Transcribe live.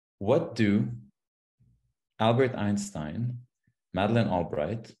What do Albert Einstein, Madeleine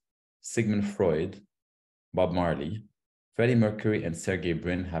Albright, Sigmund Freud, Bob Marley, Freddie Mercury, and Sergey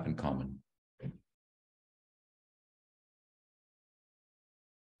Brin have in common?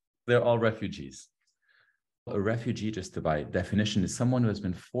 They're all refugees. A refugee, just by definition, is someone who has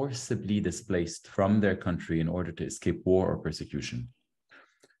been forcibly displaced from their country in order to escape war or persecution.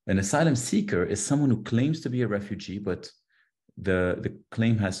 An asylum seeker is someone who claims to be a refugee, but the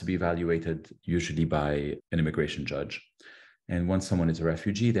claim has to be evaluated usually by an immigration judge. And once someone is a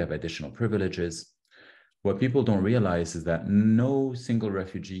refugee, they have additional privileges. What people don't realize is that no single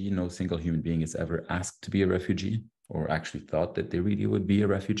refugee, no single human being is ever asked to be a refugee or actually thought that they really would be a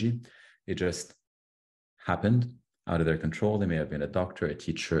refugee. It just happened out of their control. They may have been a doctor, a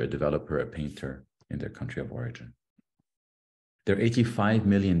teacher, a developer, a painter in their country of origin. There are 85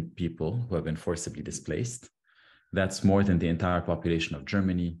 million people who have been forcibly displaced. That's more than the entire population of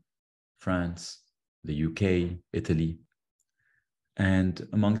Germany, France, the UK, Italy. And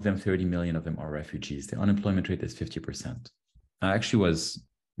among them, 30 million of them are refugees. The unemployment rate is 50%. I actually was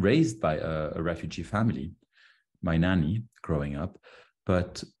raised by a refugee family, my nanny growing up,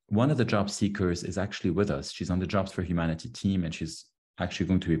 but one of the job seekers is actually with us. She's on the Jobs for Humanity team, and she's actually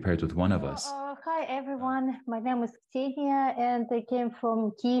going to be paired with one of us. Hi, everyone. My name is Ksenia, and I came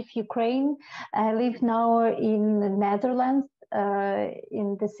from Kiev, Ukraine. I live now in the Netherlands,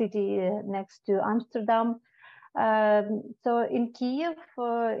 in the city next to Amsterdam. So in Kiev,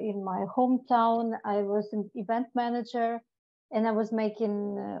 in my hometown, I was an event manager, and I was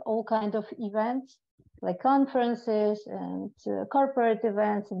making all kinds of events, like conferences and corporate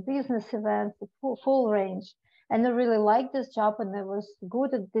events and business events, full range. And I really liked this job, and I was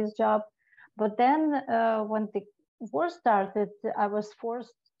good at this job. But then when the war started, I was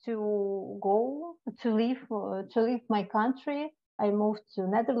forced to leave my country. I moved to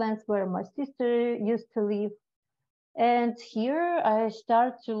Netherlands, where my sister used to live. And here I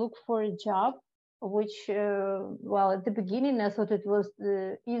started to look for a job, which, well, at the beginning, I thought it was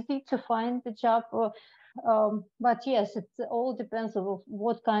easy to find the job. But yes, it all depends on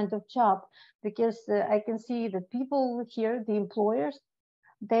what kind of job, because I can see that people here, the employers,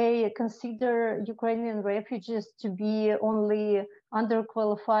 they consider Ukrainian refugees to be only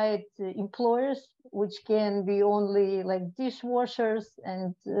underqualified employers, which can be only like dishwashers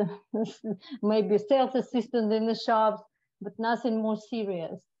and maybe sales assistant in the shops, but nothing more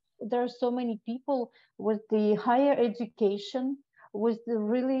serious. There are so many people with the higher education, with the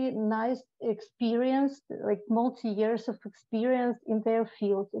really nice experience, like multi-years of experience in their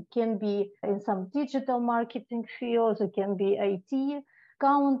field. It can be in some digital marketing fields, it can be IT,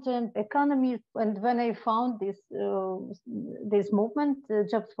 accountant, economist. And when I found this movement,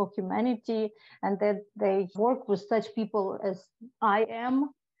 Jobs for Humanity, and that they work with such people as I am,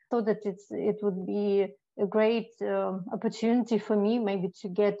 so that it would be a great opportunity for me, maybe to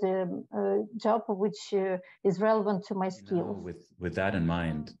get a job which is relevant to my skills. With that in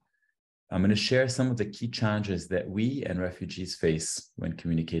mind, I'm going to share some of the key challenges that we and refugees face when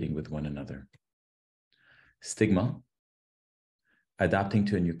communicating with one another. Stigma, adapting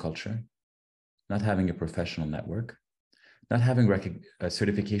to a new culture, not having a professional network, not having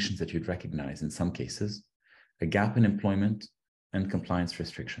certifications that you'd recognize in some cases, a gap in employment, and compliance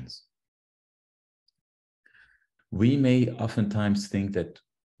restrictions. We may oftentimes think that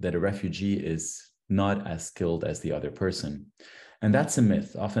a refugee is not as skilled as the other person. And that's a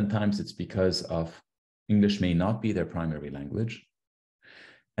myth. Oftentimes it's because of English may not be their primary language.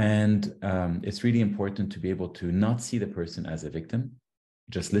 And it's really important to be able to not see the person as a victim,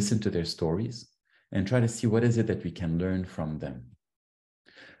 just listen to their stories and try to see what is it that we can learn from them.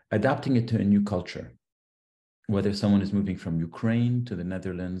 Adapting it to a new culture, whether someone is moving from Ukraine to the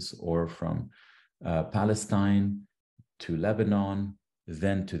Netherlands or from Palestine to Lebanon,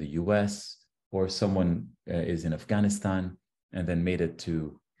 then to the US, or someone is in Afghanistan and then made it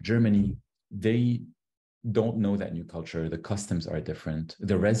to Germany, they don't know that new culture. The customs are different.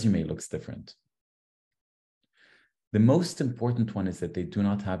 The resume looks different. The most important one is that they do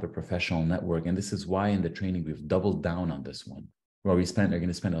not have a professional network. And this is why in the training, we've doubled down on this one, where are going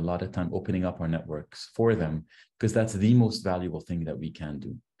to spend a lot of time opening up our networks for them, because that's the most valuable thing that we can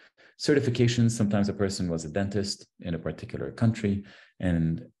do. Certifications, sometimes a person was a dentist in a particular country,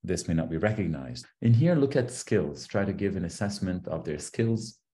 and this may not be recognized. In here, look at skills, try to give an assessment of their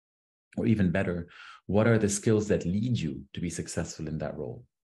skills, or even better, what are the skills that lead you to be successful in that role?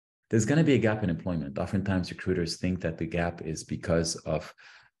 There's going to be a gap in employment. Oftentimes, recruiters think that the gap is because of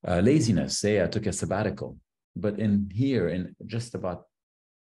laziness. Say, I took a sabbatical. But in here, in just about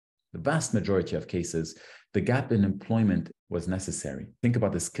the vast majority of cases, the gap in employment was necessary. Think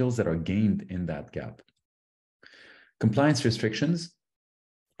about the skills that are gained in that gap. Compliance restrictions.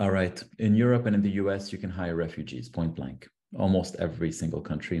 All right, in Europe and in the US, you can hire refugees, point blank. Almost every single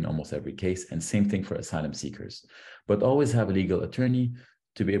country in almost every case, and same thing for asylum seekers. But always have a legal attorney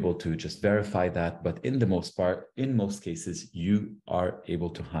to be able to just verify that. But in the most part, in most cases, you are able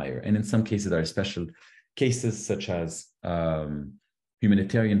to hire. And in some cases, there are special cases such as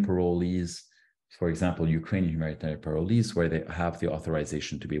humanitarian parolees, for example, Ukrainian humanitarian parolees, where they have the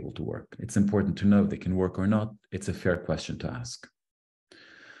authorization to be able to work. It's important to know if they can work or not. It's a fair question to ask.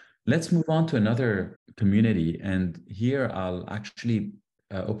 Let's move on to another community. And here I'll actually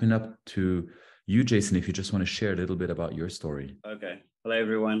open up to you, Jason, if you just want to share a little bit about your story. Okay. Hello,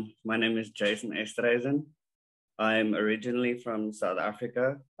 everyone. My name is Jason Esterhuizen. I'm originally from South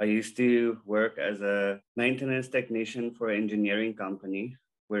Africa. I used to work as a maintenance technician for an engineering company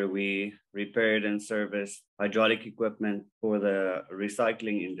where we repaired and serviced hydraulic equipment for the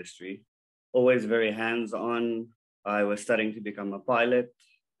recycling industry. Always very hands-on. I was studying to become a pilot.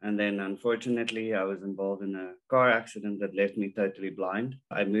 And then, unfortunately, I was involved in a car accident that left me totally blind.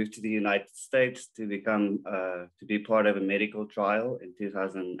 I moved to the United States to be part of a medical trial in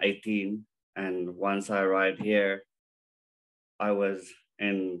 2018. And once I arrived here, I was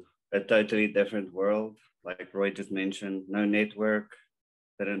in a totally different world. Like Roy just mentioned, no network,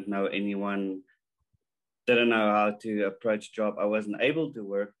 didn't know anyone, didn't know how to approach job. I wasn't able to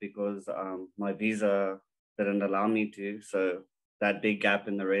work because my visa didn't allow me to. So that big gap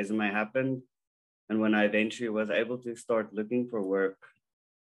in the resume happened. And when I eventually was able to start looking for work,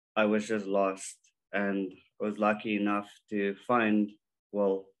 I was just lost. And I was lucky enough to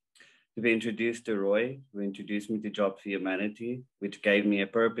be introduced to Roy, who introduced me to Job for Humanity, which gave me a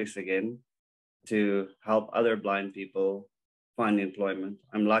purpose again to help other blind people find employment.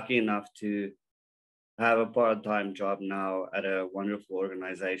 I'm lucky enough to have a part-time job now at a wonderful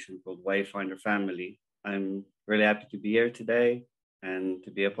organization called Wayfinder Family. I'm really happy to be here today and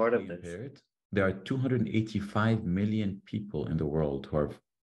to be a part of this. There are 285 million people in the world who are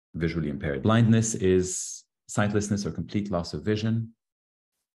visually impaired. Blindness is sightlessness or complete loss of vision.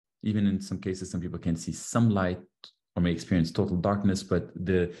 Even in some cases, some people can see some light or may experience total darkness, but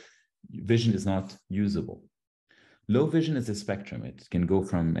the vision is not usable. Low vision is a spectrum. It can go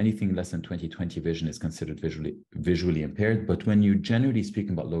from anything less than 20/20 vision is considered visually impaired. But when you generally speak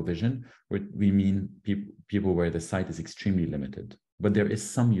about low vision, we mean people where the sight is extremely limited, but there is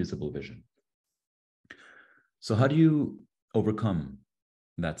some usable vision. So how do you overcome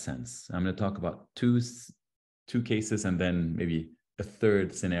that sense? I'm going to talk about two cases and then maybe a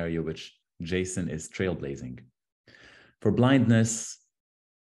third scenario, which Jason is trailblazing. For blindness,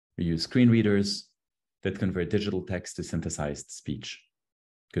 we use screen readers that convert digital text to synthesized speech.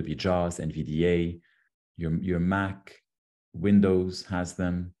 Could be JAWS, NVDA, your Mac, Windows has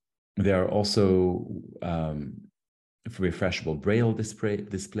them. There are also refreshable Braille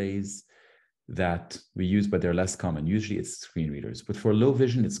displays that we use, but they're less common. Usually it's screen readers. But for low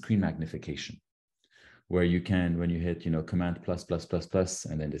vision, it's screen magnification, where you can, when you hit, Command ++++,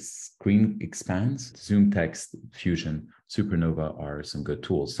 and then the screen expands. Zoom Text, Fusion, Supernova are some good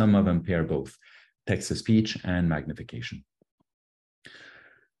tools. Some of them pair both text-to-speech and magnification.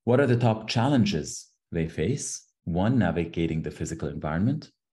 What are the top challenges they face? One, navigating the physical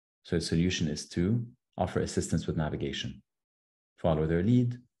environment. So the solution is to offer assistance with navigation. Follow their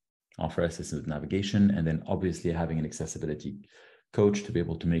lead, offer assistance with navigation, and then obviously having an accessibility coach to be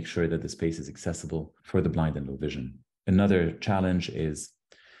able to make sure that the space is accessible for the blind and low vision. Another challenge is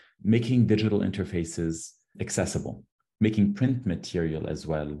making digital interfaces accessible, making print material as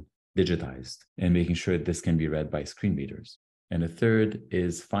well digitized, and making sure this can be read by screen readers. And a third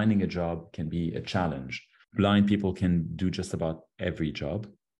is finding a job can be a challenge. Blind people can do just about every job,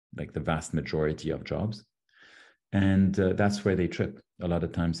 like the vast majority of jobs. And that's where they trip. A lot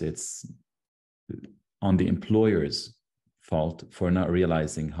of times it's on the employer's fault for not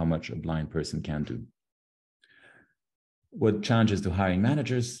realizing how much a blind person can do. What challenges do hiring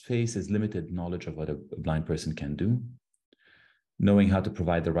managers face is limited knowledge of what a blind person can do, knowing how to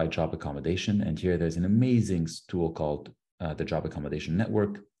provide the right job accommodation. And here there's an amazing tool called the Job Accommodation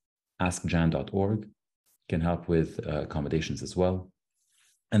Network. AskJan.org can help with accommodations as well.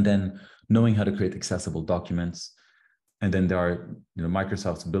 And then knowing how to create accessible documents. And then there are,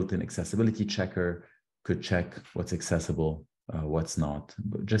 Microsoft's built-in accessibility checker could check what's accessible, what's not.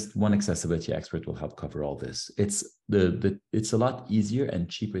 But just one accessibility expert will help cover all this. It's a lot easier and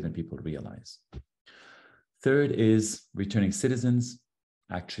cheaper than people realize. Third is returning citizens.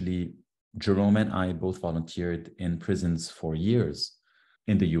 Actually, Jerome and I both volunteered in prisons for years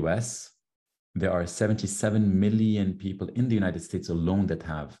In the US, there are 77 million people in the United States alone that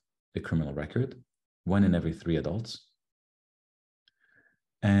have a criminal record, 1 in every 3 adults.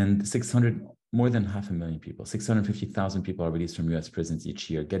 And more than 500,000 people, 650,000 people are released from US prisons each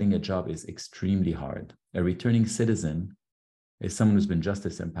year. Getting a job is extremely hard. A returning citizen is someone who's been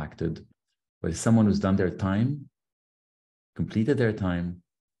justice impacted, but is someone who's done their time, completed their time,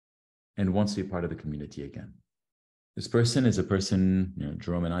 and wants to be part of the community again. This person is a person,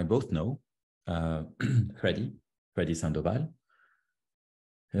 Jerome and I both know, Freddy Sandoval,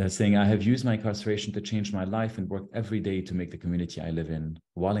 saying, I have used my incarceration to change my life and worked every day to make the community I live in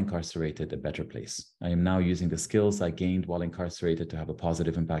while incarcerated a better place. I am now using the skills I gained while incarcerated to have a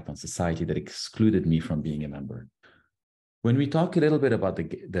positive impact on society that excluded me from being a member. When we talk a little bit about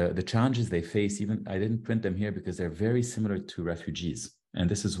the challenges they face, even I didn't print them here because they're very similar to refugees. And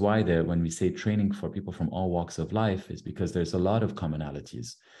this is why when we say training for people from all walks of life is because there's a lot of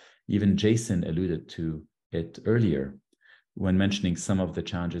commonalities. Even Jason alluded to it earlier when mentioning some of the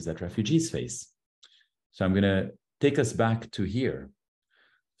challenges that refugees face. So I'm going to take us back to here.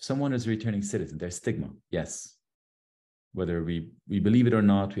 Someone is a returning citizen, there's stigma, yes. Whether we believe it or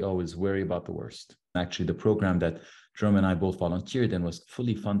not, we always worry about the worst. Actually, the program that Jerome and I both volunteered in was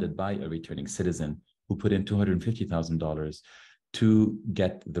fully funded by a returning citizen who put in $250,000 to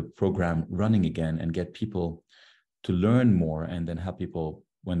get the program running again and get people to learn more and then help people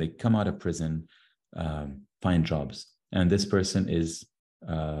when they come out of prison find jobs. And this person is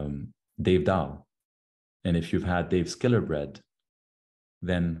Dave Dow. And if you've had Dave's Killer Bread,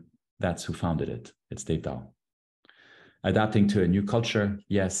 then that's who founded it. It's Dave Dow. Adapting to a new culture,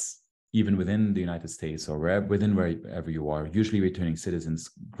 yes, even within the United States or wherever you are, usually returning citizens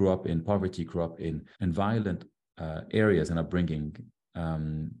grew up in poverty, grew up in violent areas and upbringing,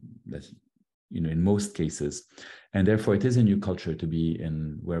 in most cases. And therefore, it is a new culture to be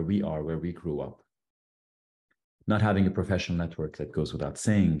in where we are, where we grew up. Not having a professional network, that goes without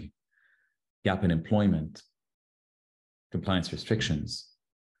saying, gap in employment, compliance restrictions.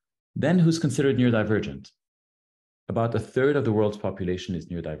 Then who's considered neurodivergent? About 1/3 of the world's population is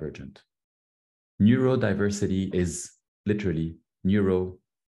neurodivergent. Neurodiversity is literally neuro,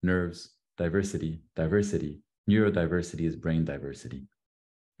 nerves, diversity. Neurodiversity is brain diversity.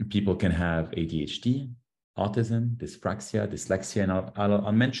 People can have ADHD, autism, dyspraxia, dyslexia, and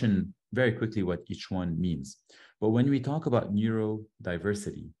I'll mention very quickly what each one means. But when we talk about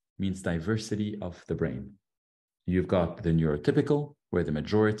neurodiversity, it means diversity of the brain. You've got the neurotypical, where the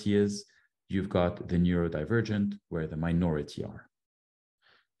majority is. You've got the neurodivergent, where the minority are.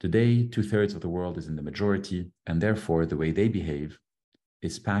 Today, 2/3 of the world is in the majority, and therefore the way they behave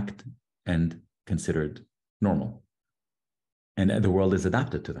is packed and considered normal. And the world is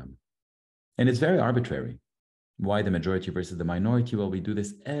adapted to them. And it's very arbitrary. Why the majority versus the minority? Well, we do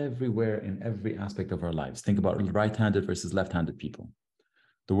this everywhere in every aspect of our lives. Think about right-handed versus left-handed people.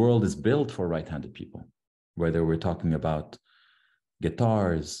 The world is built for right-handed people, whether we're talking about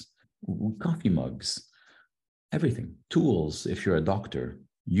guitars, coffee mugs, everything, tools, if you're a doctor,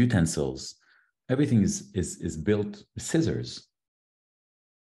 utensils, everything is built, scissors,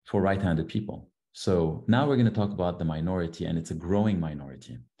 for right-handed people. So now we're going to talk about the minority, and it's a growing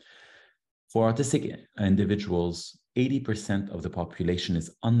minority. For autistic individuals, 80% of the population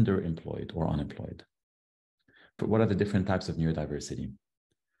is underemployed or unemployed. But what are the different types of neurodiversity?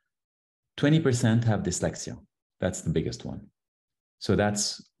 20% have dyslexia. That's the biggest one. So that's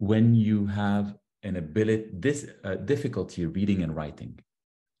when you have an difficulty reading and writing.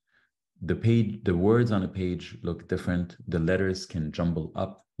 The words on a page look different. The letters can jumble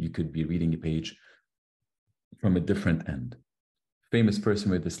up. You could be reading a page from a different end. Famous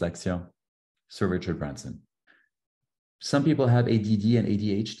person with dyslexia, Sir Richard Branson. Some people have ADD and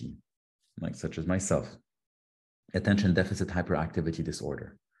ADHD, such as myself, attention deficit hyperactivity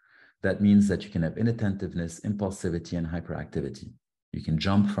disorder. That means that you can have inattentiveness, impulsivity, and hyperactivity. You can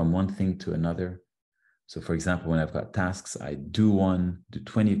jump from one thing to another. So for example, when I've got tasks, I do one, do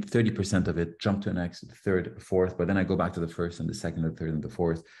 20, 30% of it, jump to the next, third, fourth, but then I go back to the first and the second, the third, and the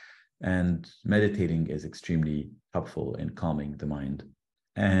fourth. And meditating is extremely helpful in calming the mind.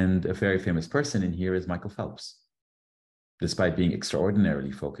 And a very famous person in here is Michael Phelps. Despite being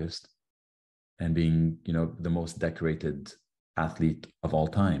extraordinarily focused and being, the most decorated athlete of all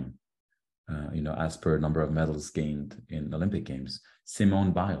time, as per number of medals gained in Olympic Games.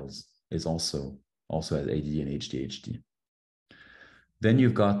 Simone Biles is also has ADD and ADHD. Then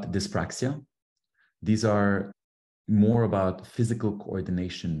you've got dyspraxia. These are more about physical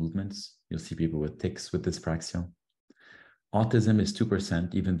coordination movements. You'll see people with tics with dyspraxia. Autism is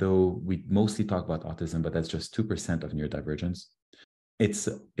 2%, even though we mostly talk about autism, but that's just 2% of neurodivergence.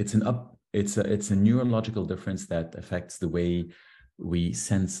 it's a neurological difference that affects the way we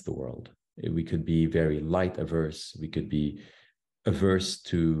sense the world. We could be very light averse. We could be averse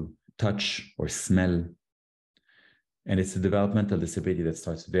to touch or smell. And it's a developmental disability that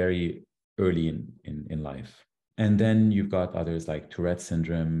starts very early in life. And then you've got others like Tourette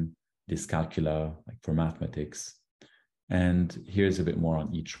syndrome, dyscalculia, like for mathematics. And here's a bit more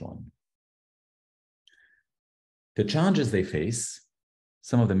on each one. The challenges they face,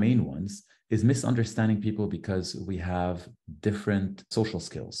 some of the main ones, is misunderstanding people because we have different social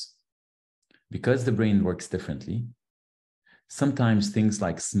skills. Because the brain works differently, sometimes things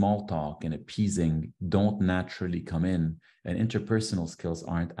like small talk and appeasing don't naturally come in, and interpersonal skills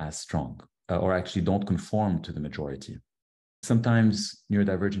aren't as strong, or actually don't conform to the majority. Sometimes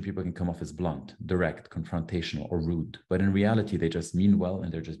neurodivergent people can come off as blunt, direct, confrontational, or rude, but in reality, they just mean well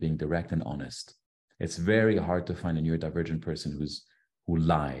and they're just being direct and honest. It's very hard to find a neurodivergent person who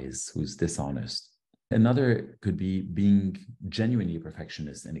lies, who's dishonest. Another could be being genuinely a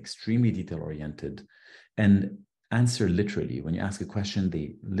perfectionist and extremely detail-oriented and answer literally. When you ask a question,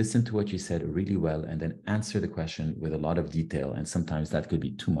 they listen to what you said really well and then answer the question with a lot of detail. And sometimes that could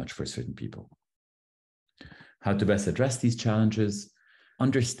be too much for certain people. How to best address these challenges?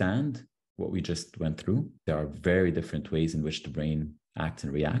 Understand what we just went through. There are very different ways in which the brain acts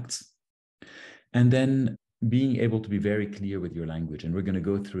and reacts. And then being able to be very clear with your language. And we're going to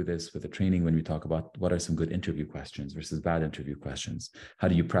go through this with the training when we talk about what are some good interview questions versus bad interview questions. How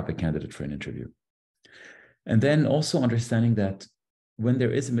do you prep a candidate for an interview? And then also understanding that when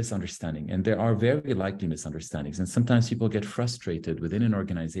there is a misunderstanding, and there are very likely misunderstandings, and sometimes people get frustrated within an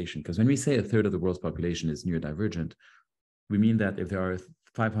organization, because when we say a third of the world's population is neurodivergent, we mean that if there are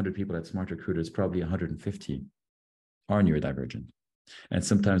 500 people at Smart Recruiters, probably 150 are neurodivergent. And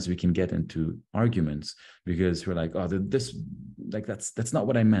sometimes we can get into arguments because we're like, oh, that's not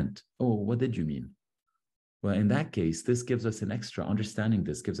what I meant. Oh, what did you mean? Well, in that case, this gives us an extra understanding.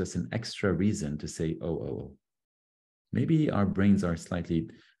 This gives us an extra reason to say, oh, maybe our brains are slightly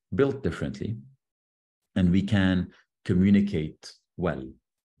built differently, and we can communicate well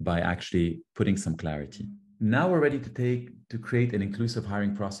by actually putting some clarity. Now we're ready to create an inclusive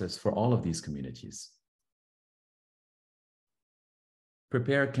hiring process for all of these communities.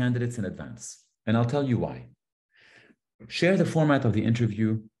 Prepare candidates in advance, and I'll tell you why. Share the format of the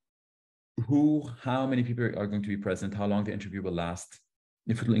interview, how many people are going to be present, how long the interview will last,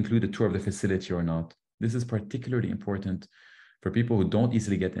 if it will include a tour of the facility or not. This is particularly important for people who don't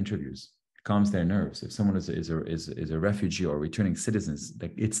easily get interviews. It calms their nerves. If someone is a refugee or returning citizens,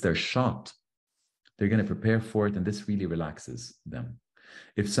 like it's their shot. They're going to prepare for it, and this really relaxes them.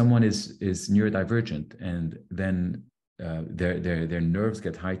 If someone is neurodivergent and then their nerves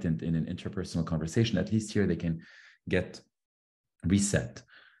get heightened in an interpersonal conversation, at least here they can get reset.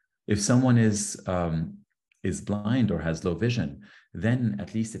 If someone is blind or has low vision, then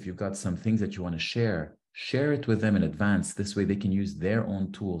at least if you've got some things that you want to share it with them in advance. This way they can use their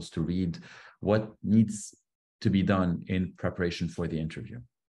own tools to read what needs to be done in preparation for the interview,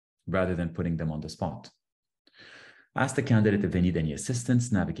 rather than putting them on the spot. Ask the candidate if they need any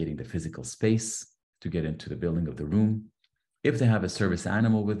assistance navigating the physical space to get into the building of the room. If they have a service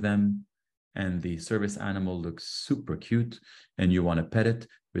animal with them and the service animal looks super cute and you want to pet it,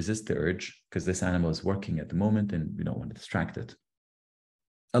 resist the urge because this animal is working at the moment and we don't want to distract it.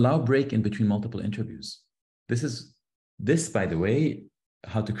 Allow break in between multiple interviews. This, by the way,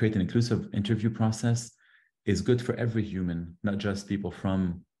 how to create an inclusive interview process is good for every human, not just people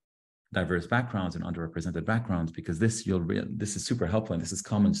from diverse backgrounds and underrepresented backgrounds, because this is super helpful and this is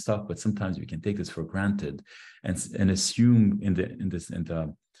common stuff, but sometimes we can take this for granted and assume in the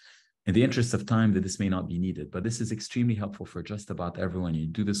interest of time that this may not be needed. But this is extremely helpful for just about everyone. You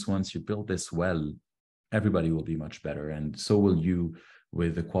do this once, you build this well, everybody will be much better, and so will you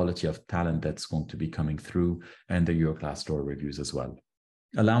with the quality of talent that's going to be coming through and the Euroclass Door reviews as well.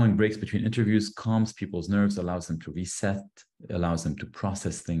 Allowing breaks between interviews calms people's nerves, allows them to reset, allows them to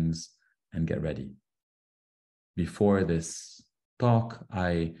process things and get ready. Before this talk,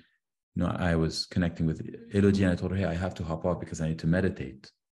 I was connecting with Elodie and I told her, hey, I have to hop off because I need to meditate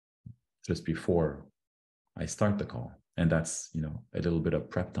just before I start the call. And that's, a little bit of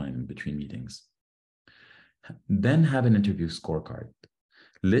prep time in between meetings. Then have an interview scorecard.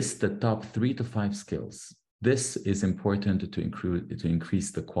 List the top 3 to 5 skills. This is important to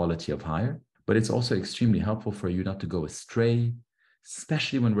increase the quality of hire, but it's also extremely helpful for you not to go astray,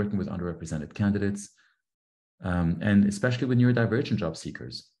 especially when working with underrepresented candidates, and especially when you're neurodivergent job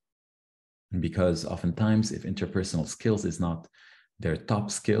seekers. Because oftentimes, if interpersonal skills is not their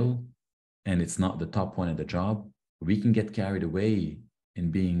top skill, and it's not the top one in the job, we can get carried away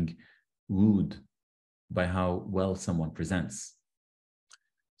in being wooed by how well someone presents.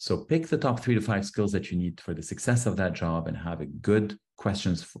 So pick the top 3 to 5 skills that you need for the success of that job and have a good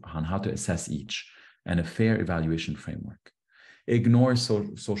questions on how to assess each and a fair evaluation framework. Ignore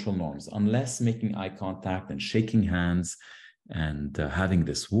social norms. Unless making eye contact and shaking hands and having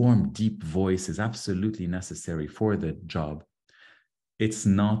this warm, deep voice is absolutely necessary for the job, it's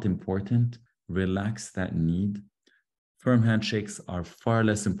not important. Relax that need. Firm handshakes are far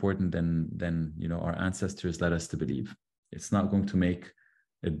less important than our ancestors led us to believe. It's not going to make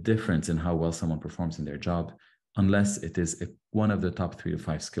a difference in how well someone performs in their job unless it is one of the top 3 to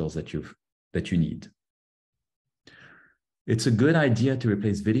 5 skills that you need. It's a good idea to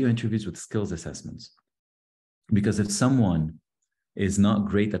replace video interviews with skills assessments, because if someone is not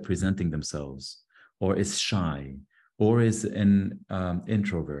great at presenting themselves, or is shy, or is an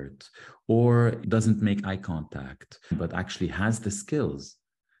introvert, or doesn't make eye contact, but actually has the skills,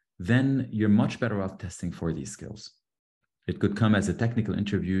 then you're much better off testing for these skills. It could come as a technical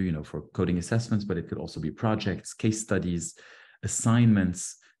interview, for coding assessments, but it could also be projects, case studies,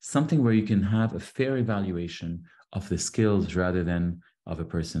 assignments, something where you can have a fair evaluation of the skills rather than of a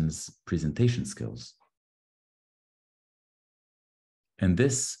person's presentation skills. And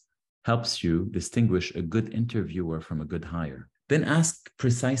this helps you distinguish a good interviewer from a good hire. Then ask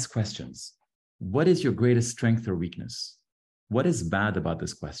precise questions. What is your greatest strength or weakness? What is bad about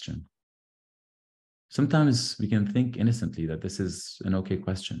this question? Sometimes we can think innocently that this is an okay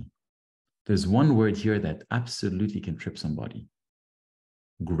question. There's one word here that absolutely can trip somebody.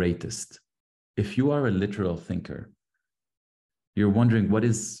 Greatest. If you are a literal thinker, you're wondering, what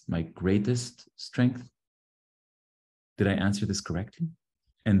is my greatest strength? Did I answer this correctly?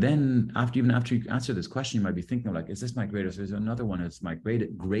 And then after you answer this question, you might be thinking like, is this my greatest? There's another one, it's my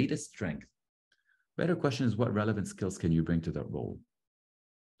greatest strength. Better question is, what relevant skills can you bring to that role?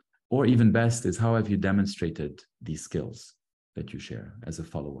 Or even best is, how have you demonstrated these skills that you share as a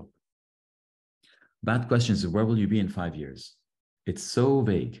follow-up? Bad questions is, where will you be in 5 years? It's so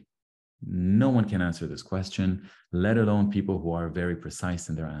vague. No one can answer this question, let alone people who are very precise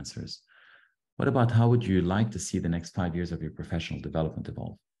in their answers. What about, how would you like to see the next 5 years of your professional development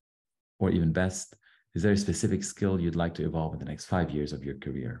evolve? Or even best, is there a specific skill you'd like to evolve in the next 5 years of your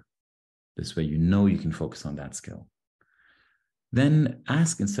career? This way, you can focus on that skill. Then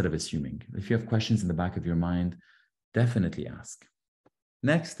ask instead of assuming. If you have questions in the back of your mind, definitely ask.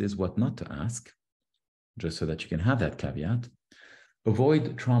 Next is what not to ask, just so that you can have that caveat.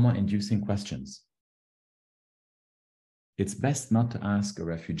 Avoid trauma-inducing questions. It's best not to ask a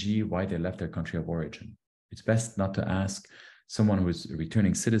refugee why they left their country of origin. It's best not to ask someone who is a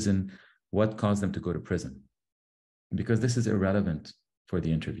returning citizen what caused them to go to prison, because this is irrelevant for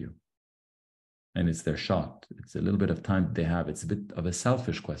the interview. And it's their shot. It's a little bit of time they have. It's a bit of a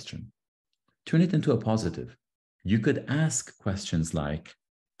selfish question. Turn it into a positive. You could ask questions like,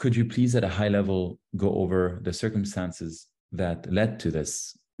 could you please at a high level go over the circumstances that led to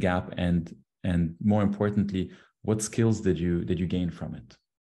this gap, and more importantly, what skills did you gain from it?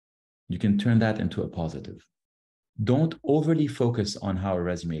 You can turn that into a positive. Don't overly focus on how a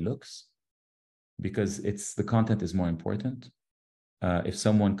resume looks, because the content is more important. If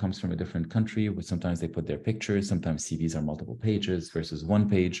someone comes from a different country, where sometimes they put their pictures, sometimes CVs are multiple pages versus one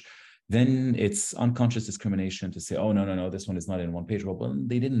page, then it's unconscious discrimination to say, oh, no, this one is not in one page. Well,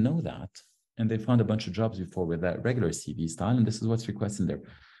 they didn't know that. And they found a bunch of jobs before with that regular CV style. And this is what's requested in their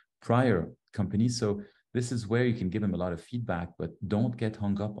prior companies. So this is where you can give them a lot of feedback, but don't get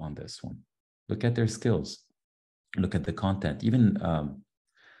hung up on this one. Look at their skills. Look at the content. Even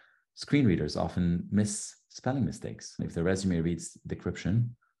screen readers often miss spelling mistakes. If the resume reads decryption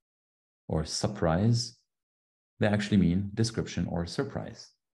or surprise, they actually mean description or surprise.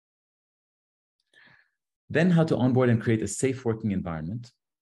 Then how to onboard and create a safe working environment.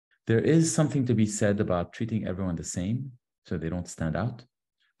 There is something to be said about treating everyone the same so they don't stand out,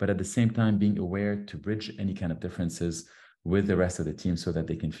 but at the same time being aware to bridge any kind of differences with the rest of the team so that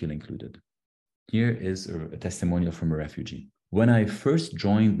they can feel included. Here is a testimonial from a refugee. When I first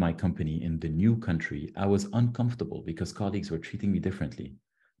joined my company in the new country, I was uncomfortable because colleagues were treating me differently,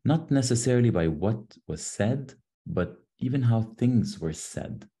 not necessarily by what was said, but even how things were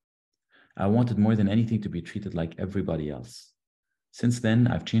said. I wanted more than anything to be treated like everybody else. Since then,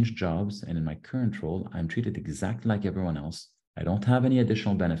 I've changed jobs, and in my current role, I'm treated exactly like everyone else. I don't have any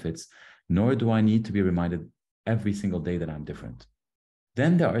additional benefits, nor do I need to be reminded every single day that I'm different.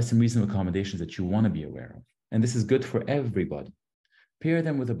 Then there are some reasonable accommodations that you want to be aware of. And this is good for everybody. Pair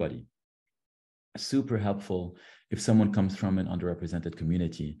them with a buddy. Super helpful if someone comes from an underrepresented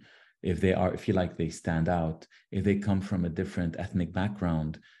community if they feel like they stand out, if they come from a different ethnic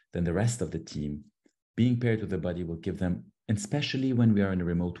background than the rest of the team, being paired with a buddy will give them, and especially when we are in a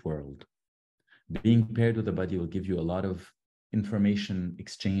remote world, being paired with a buddy will give you a lot of information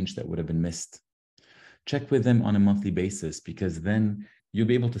exchange that would have been missed. Check with them on a monthly basis, because then you'll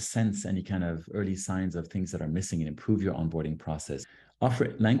be able to sense any kind of early signs of things that are missing and improve your onboarding process.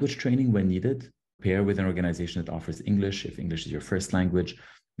 Offer language training when needed. Pair with an organization that offers English, if English is your first language.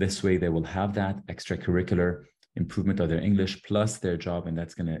 This way they will have that extracurricular improvement of their English plus their job, and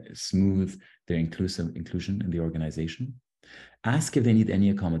that's going to smooth their inclusion in the organization. Ask if they need any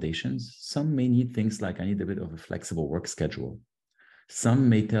accommodations. Some may need things like, I need a bit of a flexible work schedule. Some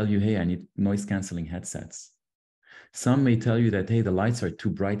may tell you, hey, I need noise canceling headsets. Some may tell you that, hey, the lights are too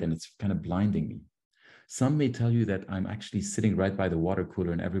bright and it's kind of blinding me. Some may tell you that I'm actually sitting right by the water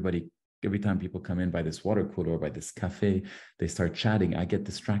cooler, and every time people come in by this water cooler or by this cafe, they start chatting, I get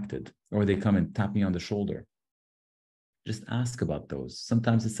distracted, or they come and tap me on the shoulder. Just ask about those.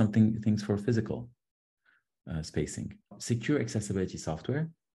 Sometimes it's things for physical spacing. Secure accessibility software,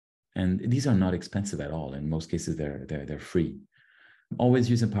 and these are not expensive at all. In most cases, they're free. Always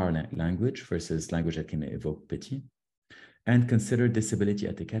use empowered language versus language that can evoke pity. And consider disability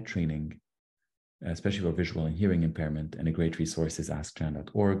etiquette training, especially for visual and hearing impairment. And a great resource is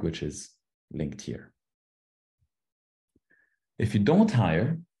askjan.org, which is linked here. If you don't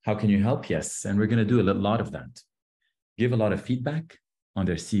hire, how can you help? Yes, and we're going to do a lot of that. Give a lot of feedback on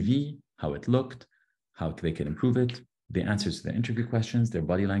their CV, how it looked, how they can improve it, the answers to their interview questions, their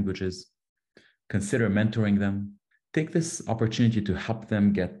body languages. Consider mentoring them. Take this opportunity to help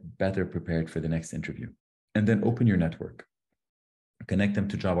them get better prepared for the next interview. And then open your network. Connect them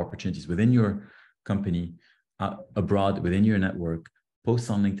to job opportunities within your company, abroad, within your network. Post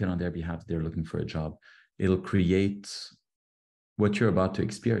on LinkedIn on their behalf, they're looking for a job. It'll create what you're about to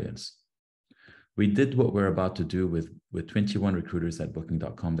experience. We did what we're about to do with 21 recruiters at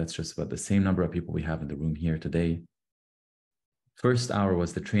Booking.com. That's just about the same number of people we have in the room here today. First hour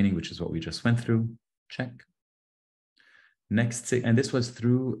was the training, which is what we just went through. Check. Next, and this was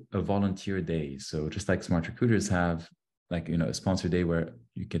through a volunteer day. So just like Smart Recruiters have, like, a sponsor day where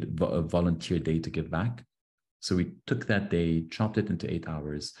you get a volunteer day to give back. So we took that day, chopped it into 8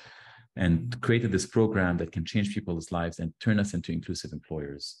 hours, and created this program that can change people's lives and turn us into inclusive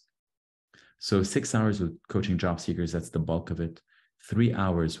employers. So 6 hours with coaching job seekers, that's the bulk of it. 3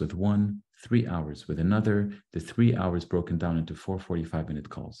 hours with one, 3 hours with another, the 3 hours broken down into 4 45-minute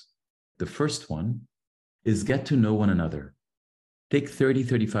calls. The first one is get to know one another. Take 30,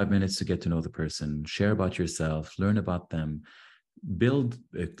 35 minutes to get to know the person, share about yourself, learn about them, build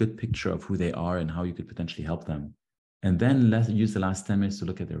a good picture of who they are and how you could potentially help them. And then use the last 10 minutes to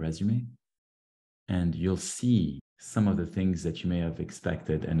look at their resume. And you'll see some of the things that you may have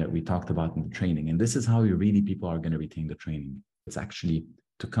expected and that we talked about in the training. And this is how people are going to retain the training. It's actually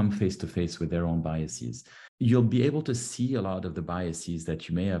to come face to face with their own biases. You'll be able to see a lot of the biases that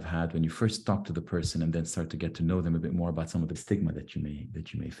you may have had when you first talk to the person, and then start to get to know them a bit more about some of the stigma that you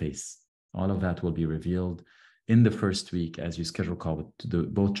may face. All of that will be revealed in the first week as you schedule a call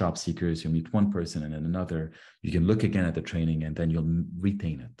with both job seekers. You'll meet one person and then another. You can look again at the training, and then you'll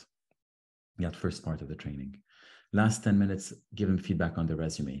retain it. That first part of the training. Last 10 minutes, give them feedback on their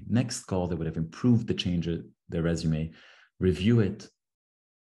resume. Next call, they would have improved their resume, review it,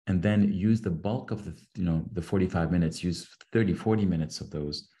 and then use the bulk of the 45 minutes, use 30, 40 minutes of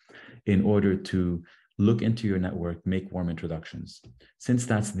those in order to look into your network, make warm introductions. Since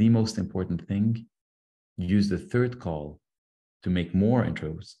that's the most important thing, use the third call to make more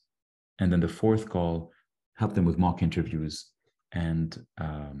intros. And then the fourth call, help them with mock interviews. And,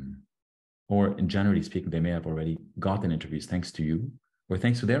 or generally speaking, they may have already gotten interviews thanks to you, or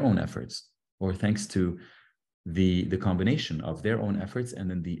thanks to their own efforts, or thanks to the combination of their own efforts and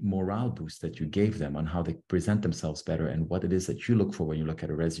then the morale boost that you gave them on how they present themselves better and what it is that you look for when you look at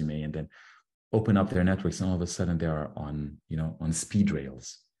a resume, and then open up their networks, and all of a sudden they are on speed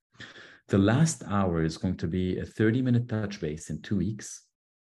rails. The last hour is going to be a 30-minute touch base in 2 weeks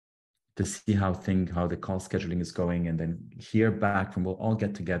to see how the call scheduling is going, and then hear back from, we'll all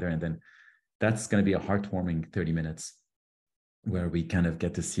get together, and then that's going to be a heartwarming 30 minutes where we kind of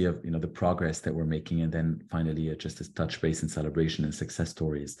get to see the progress that we're making, and then finally just a touch base and celebration and success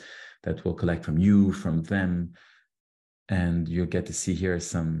stories that we'll collect from you, from them, and you'll get to see here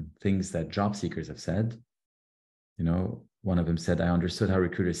some things that job seekers have said. One of them said, I understood how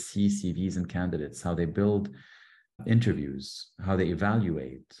recruiters see CVs and candidates, how they build interviews, how they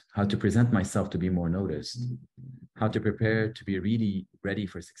evaluate, how to present myself to be more noticed, how to prepare to be really ready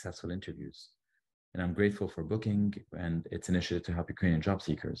for successful interviews. And I'm grateful for Booking and its initiative to help Ukrainian job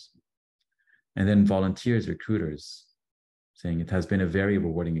seekers. And then volunteers, recruiters, saying it has been a very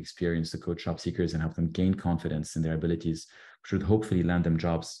rewarding experience to coach job seekers and help them gain confidence in their abilities, which would hopefully land them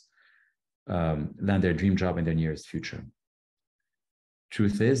jobs, land their dream job in their nearest future.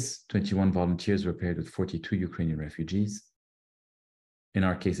 Truth is, 21 volunteers were paired with 42 Ukrainian refugees. In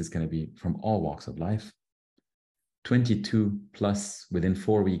our case, it's going to be from all walks of life. 22 plus within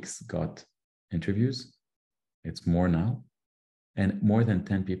 4 weeks got interviews. It's more now. And more than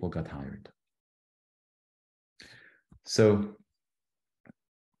 10 people got hired. So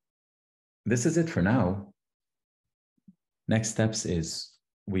this is it for now. Next steps is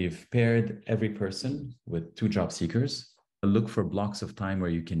we've paired every person with 2 job seekers. Look for blocks of time where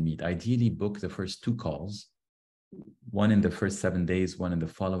you can meet. Ideally, book the first 2 calls, one in the first 7 days, one in the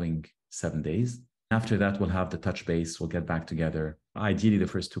following 7 days. After that, we'll have the touch base. We'll get back together. Ideally, the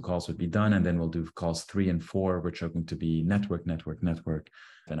first 2 calls would be done, and then we'll do calls 3 and 4, which are going to be network.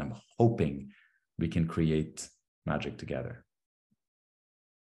 And I'm hoping we can create magic together.